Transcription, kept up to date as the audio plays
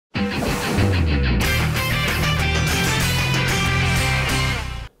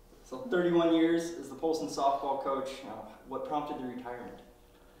31 years as the Polson softball coach. What prompted the retirement?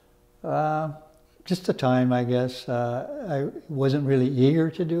 Just the time, I guess. I wasn't really eager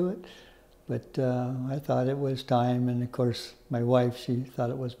to do it, but I thought it was time. And of course, my wife, she thought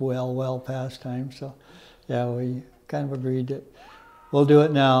it was well past time. So, yeah, we kind of agreed that we'll do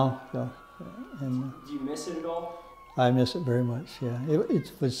it now. So, do you miss it at all? I miss it very much. Yeah,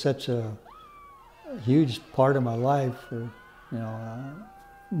 it was such a huge part of my life for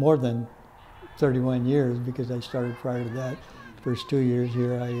more than 31 years, because I started prior to that. First 2 years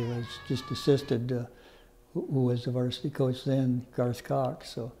here, I was just assisted, who was the varsity coach then, Garth Cox.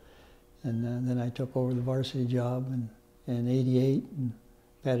 So, and then I took over the varsity job in '88 and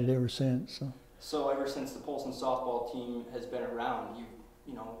had it ever since. So ever since the Polson softball team has been around, you've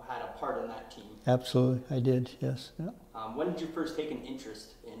had a part in that team. Absolutely, I did. Yes. Yeah. When did you first take an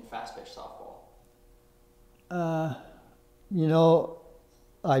interest in fast pitch softball?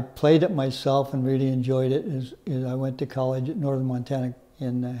 I played it myself and really enjoyed it. I went to college at Northern Montana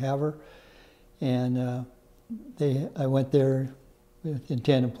in Havre, and I went there with the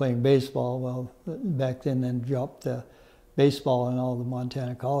intent of playing baseball. Well, back then dropped baseball in all the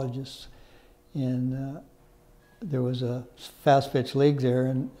Montana colleges, and there was a fast pitch league there,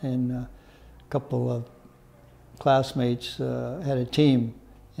 and a couple of classmates had a team,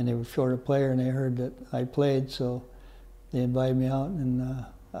 and they were short a player, and they heard that I played, so they invited me out, and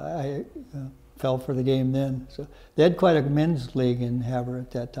I fell for the game then. So they had quite a men's league in Havre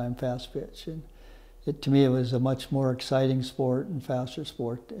at that time, fast pitch, and to me it was a much more exciting sport and faster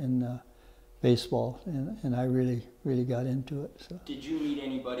sport than baseball, and I really got into it. So. Did you meet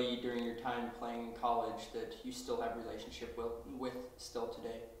anybody during your time playing in college that you still have a relationship with still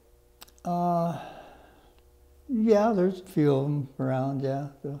today? Yeah, there's a few of them around, yeah.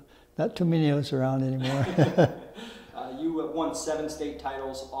 So not too many of us around anymore. You have won 7 state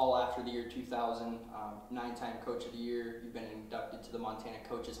titles, all after the year 2000, 9-time Coach of the Year. You've been inducted to the Montana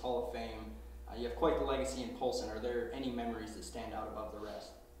Coaches Hall of Fame. You have quite the legacy in Polson. Are there any memories that stand out above the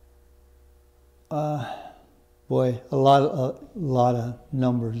rest? Boy, a lot of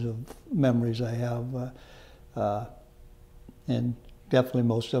numbers of memories I have, and definitely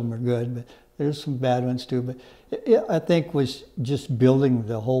most of them are good, but there's some bad ones too. But I think was just building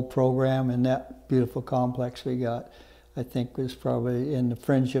the whole program and that beautiful complex we got, I think was probably in the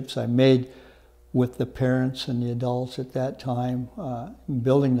friendships I made with the parents and the adults at that time.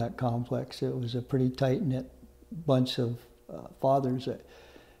 Building that complex, it was a pretty tight-knit bunch of fathers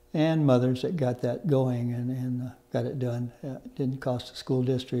and mothers that got that going and got it done. It didn't cost the school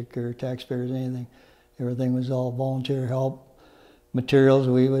district or taxpayers anything. Everything was all volunteer help. Materials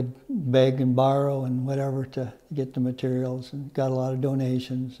we would beg and borrow and whatever to get the materials, and got a lot of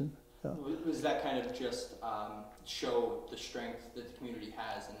donations. And so. Was that kind of just show the strength that the community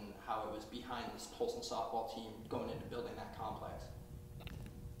has and how it was behind this Polson softball team going into building that complex?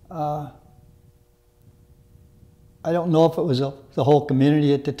 I don't know if it was the whole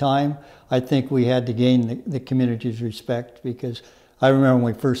community at the time. I think we had to gain the community's respect, because I remember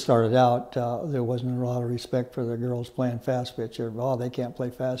when we first started out, there wasn't a lot of respect for the girls playing fast pitch. Oh, they can't play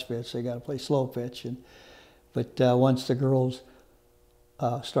fast pitch, they got to play slow pitch. But once the girls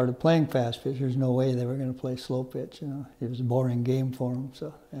started playing fast pitch, there's no way they were going to play slow pitch. It was a boring game for them.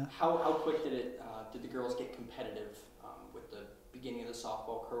 So yeah. How quick did the girls get competitive with the beginning of the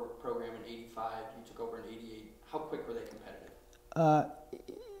softball program in '85? You took over in '88. How quick were they competitive?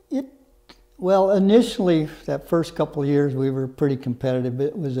 Well, initially, that first couple of years, we were pretty competitive.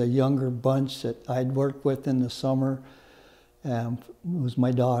 It was a younger bunch that I'd worked with in the summer. It was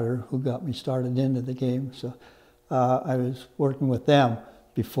my daughter who got me started into the game. So I was working with them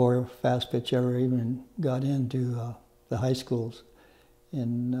before fast pitch ever even got into the high schools.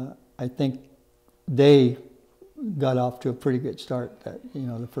 And I think they got off to a pretty good start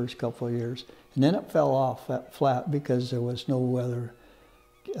the first couple of years. And then it fell off flat because there was no other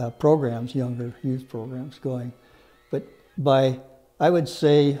programs, younger youth programs going. But I would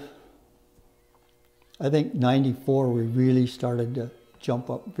say, I think '94 we really started to jump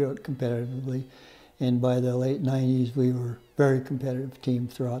up very competitively. And by the late '90s, we were a very competitive team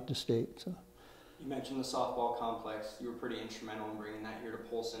throughout the state. So. You mentioned the softball complex. You were pretty instrumental in bringing that here to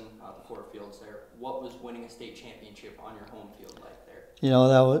Polson, the 4 fields there. What was winning a state championship on your home field like there?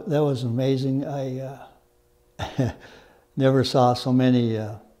 That was amazing. I never saw so many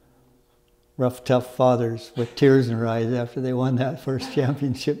rough, tough fathers with tears in their eyes after they won that first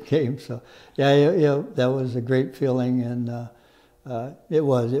championship game. So, yeah, that was a great feeling, and it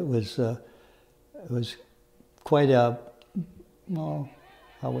was quite a, well,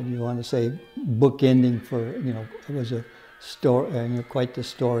 how would you want to say, book ending for, it was a story, quite the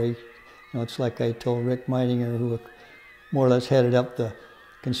story it's like I told Rick Meidinger, who more or less headed up the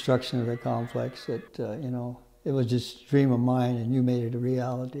construction of the complex, that it was just a dream of mine, and you made it a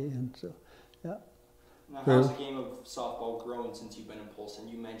reality. And so, yeah. Now, how's the game of softball grown since you've been in Polson?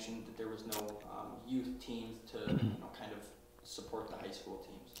 You mentioned that there was no youth teams to kind of support the high school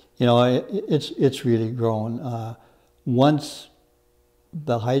teams. It's really grown. Once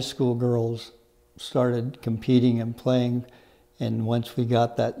the high school girls started competing and playing, and once we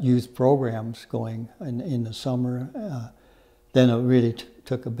got that youth programs going in the summer, then it really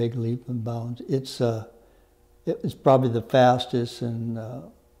took a big leap and bounds. It's probably the fastest and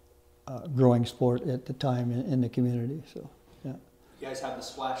growing sport at the time in the community. So, yeah. You guys have the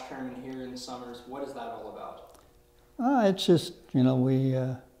splash tournament here in the summers. What is that all about? It's just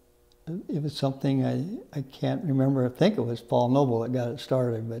it was something I can't remember. I think it was Paul Noble that got it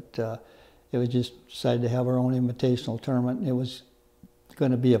started, but it was just decided to have our own invitational tournament. It was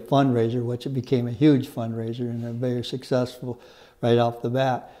going to be a fundraiser, which it became a huge fundraiser and very successful right off the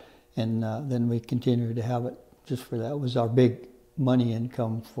bat. And then we continued to have it just for that. It was our big money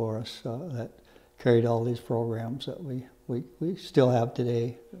income for us that carried all these programs that we still have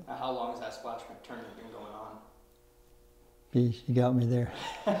today. Now, how long has that splash tournament been going on? Geez, you got me there.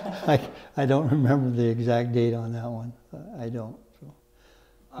 I don't remember the exact date on that one. I don't. So.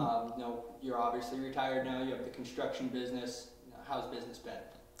 You're obviously retired now. You have the construction business. How's business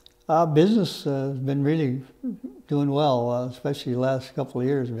been? Business has been really doing well, especially the last couple of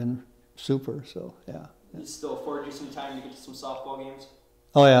years have been super. So, yeah. You still afford you some time to get to some softball games?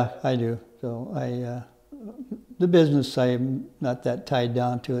 Oh yeah, I do. So the business, I'm not that tied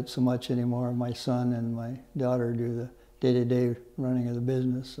down to it so much anymore. My son and my daughter do the day-to-day running of the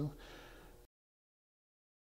business. So